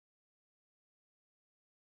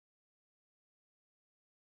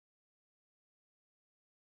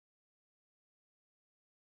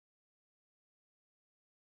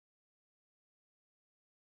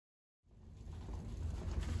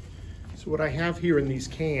So what I have here in these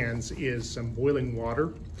cans is some boiling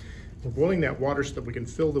water. We're boiling that water so that we can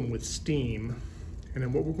fill them with steam. And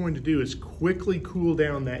then what we're going to do is quickly cool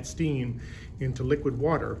down that steam into liquid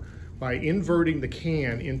water by inverting the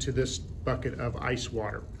can into this bucket of ice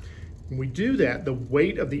water. When we do that, the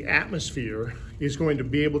weight of the atmosphere is going to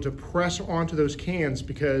be able to press onto those cans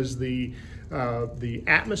because the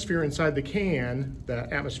atmosphere inside the can,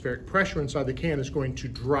 the atmospheric pressure inside the can is going to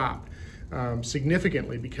drop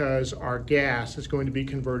significantly because our gas is going to be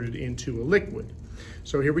converted into a liquid.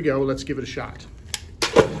 So here we go, let's give it a shot.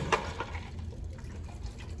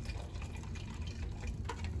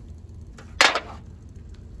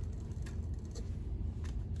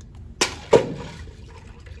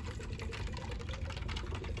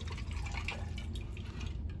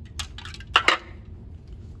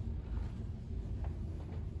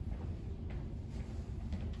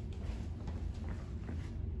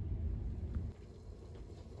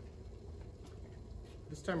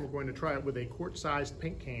 This time we're going to try it with a quart-sized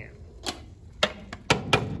paint can.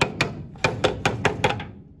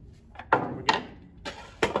 There we go.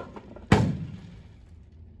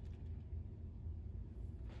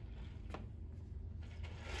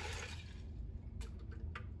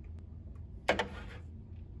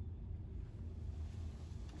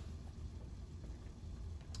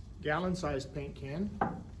 Gallon-sized paint can.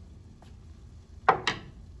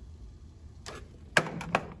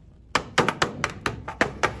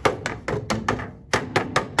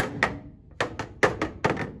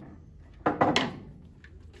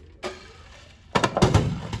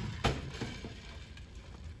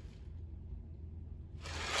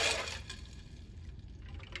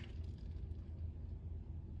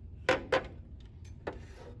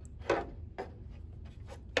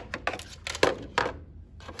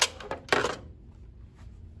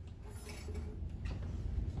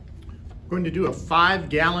 Going to do a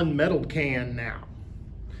 5-gallon metal can now.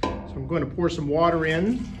 So I'm going to pour some water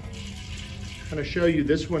in. I'm going to show you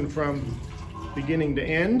this one from beginning to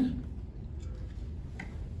end.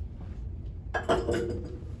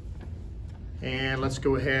 And let's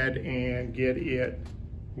go ahead and get it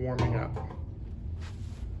warming up.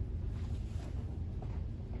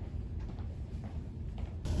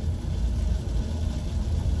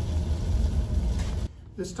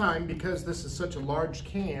 This time, because this is such a large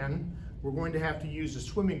can, we're going to have to use a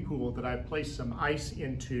swimming pool that I've placed some ice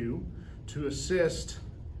into to assist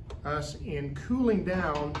us in cooling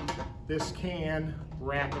down this can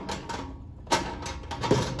rapidly.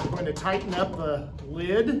 We're going to tighten up the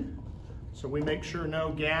lid so we make sure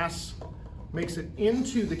no gas makes it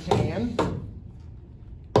into the can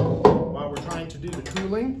while we're trying to do the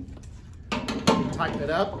cooling. Tighten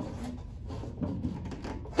it up.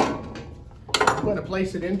 I'm going to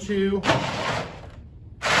place it into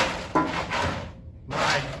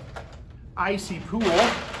my icy pool,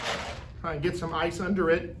 try and get some ice under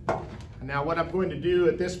it. And now what I'm going to do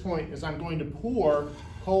at this point is I'm going to pour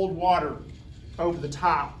cold water over the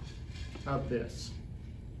top of this.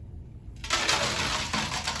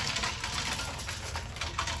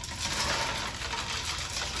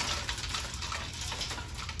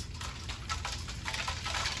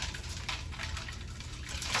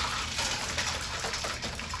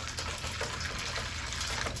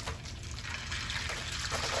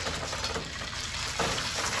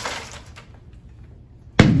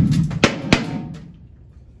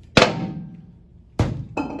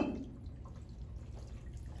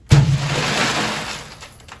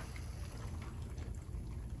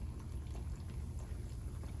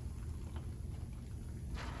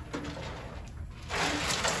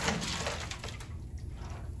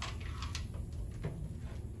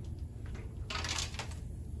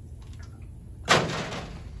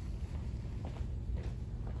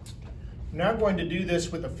 Now I'm going to do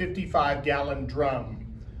this with a 55-gallon drum.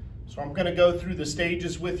 So I'm going to go through the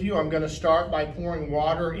stages with you. I'm going to start by pouring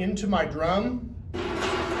water into my drum.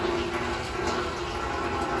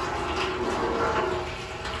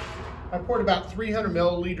 I poured about 300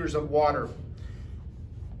 milliliters of water.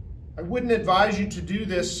 I wouldn't advise you to do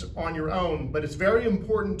this on your own, but it's very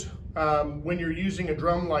important when you're using a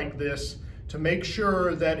drum like this to make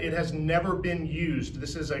sure that it has never been used.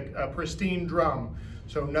 This is a pristine drum,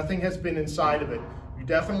 so nothing has been inside of it. You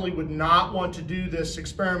definitely would not want to do this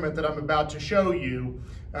experiment that I'm about to show you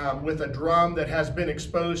with a drum that has been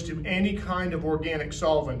exposed to any kind of organic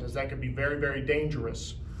solvent, as that could be very, very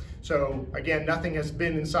dangerous. So again, nothing has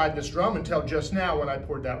been inside this drum until just now when I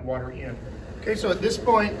poured that water in. Okay, so at this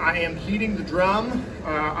point I am heating the drum.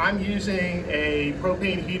 I'm using a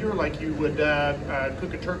propane heater like you would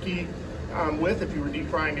cook a turkey with if you were deep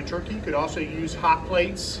frying a turkey. You could also use hot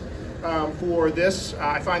plates for this.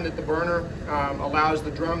 I find that the burner allows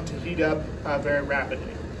the drum to heat up very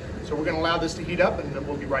rapidly. So we're going to allow this to heat up, and then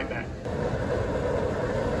we'll be right back.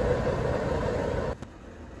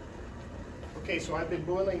 Okay, so I've been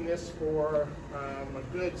boiling this for a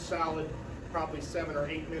good solid, probably 7 or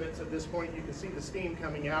 8 minutes at this point. You can see the steam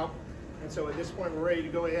coming out. And so at this point, we're ready to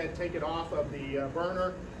go ahead and take it off of the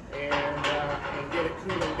burner and get it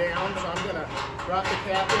cooling down. So I'm going to drop the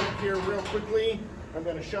cap in here real quickly. I'm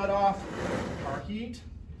going to shut off our heat.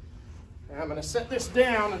 And I'm going to set this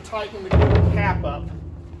down and tighten the cap up.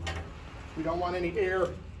 We don't want any air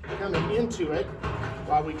coming into it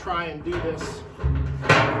while we try and do this.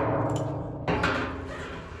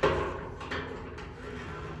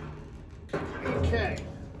 Okay.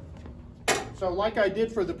 So like I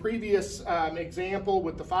did for the previous example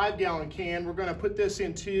with the 5-gallon can, we're going to put this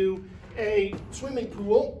into a swimming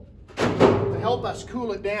pool to help us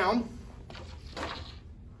cool it down.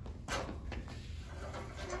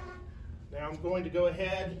 Now I'm going to go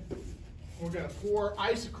ahead, we're going to pour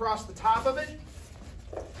ice across the top of it.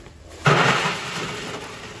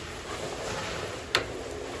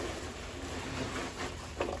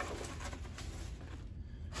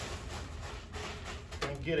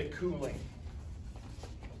 And get it cooling.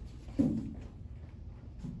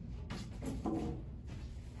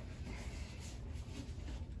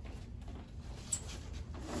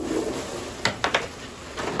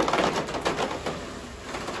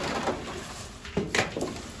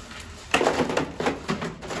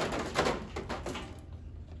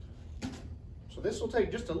 This will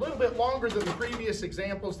take just a little bit longer than the previous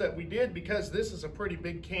examples that we did because this is a pretty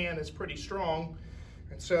big can, it's pretty strong.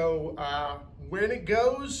 And so when it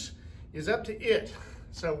goes is up to it.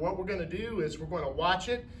 So what we're going to do is we're going to watch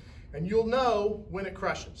it and you'll know when it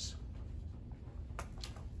crushes.